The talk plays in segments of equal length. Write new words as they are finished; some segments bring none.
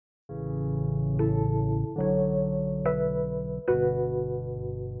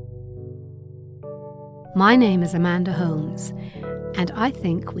My name is Amanda Holmes, and I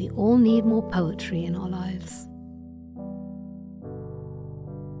think we all need more poetry in our lives.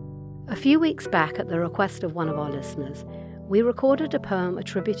 A few weeks back, at the request of one of our listeners, we recorded a poem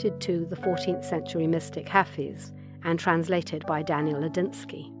attributed to the 14th century mystic Hafiz and translated by Daniel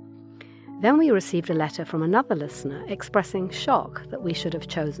Ladinsky. Then we received a letter from another listener expressing shock that we should have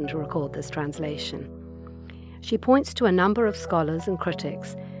chosen to record this translation. She points to a number of scholars and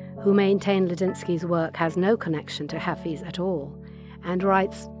critics who maintain Ladinsky's work has no connection to Hafiz at all, and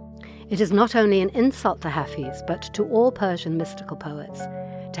writes, "It is not only an insult to Hafiz, but to all Persian mystical poets,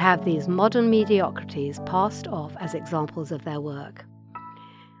 to have these modern mediocrities passed off as examples of their work."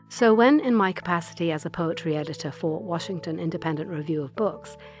 So when, in my capacity as a poetry editor for Washington Independent Review of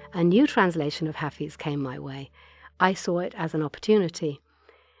Books, a new translation of Hafiz came my way, I saw it as an opportunity.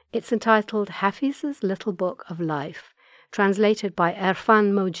 It's entitled Hafiz's Little Book of Life, translated by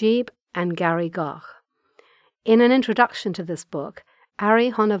Erfan Mojib and Gary Gach. In an introduction to this book,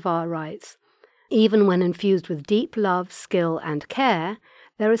 Ari Honavar writes, "Even when infused with deep love, skill, and care,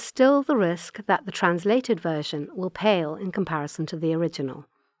 there is still the risk that the translated version will pale in comparison to the original.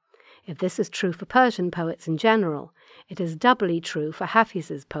 If this is true for Persian poets in general, it is doubly true for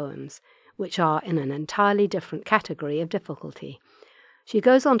Hafiz's poems, which are in an entirely different category of difficulty." She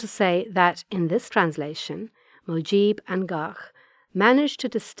goes on to say that in this translation, Mojib and Gach managed to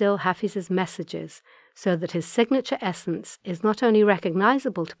distill Hafiz's messages so that his signature essence is not only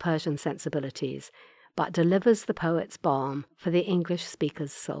recognizable to Persian sensibilities, but delivers the poet's balm for the English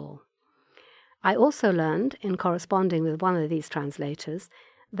speaker's soul. I also learned, in corresponding with one of these translators,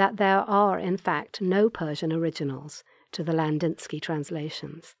 that there are in fact no Persian originals to the Ladinsky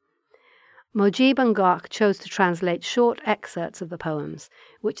translations. Mojib and Gach chose to translate short excerpts of the poems,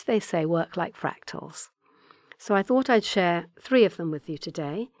 which they say work like fractals. So I thought I'd share 3 of them with you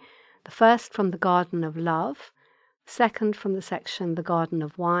today. The first from the Garden of Love, the second from the section The Garden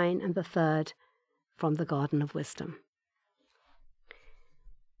of Wine, and the third from the Garden of Wisdom.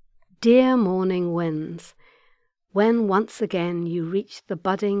 Dear morning winds, when once again you reach the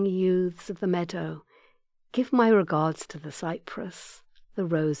budding youths of the meadow, give my regards to the cypress, the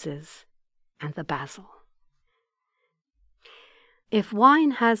roses, and the basil. If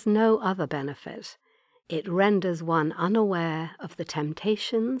wine has no other benefit, it renders one unaware of the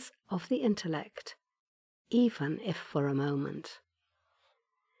temptations of the intellect, even if for a moment.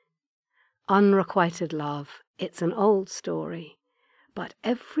 Unrequited love, it's an old story, but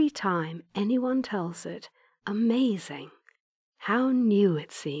every time anyone tells it, amazing how new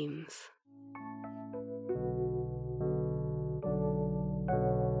it seems.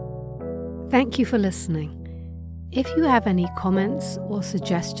 Thank you for listening. If you have any comments or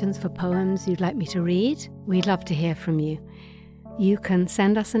suggestions for poems you'd like me to read, we'd love to hear from you. You can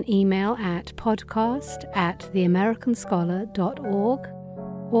send us an email at podcast@theamericanscholar.org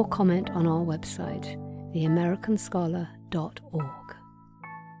or comment on our website, theamericanscholar.org.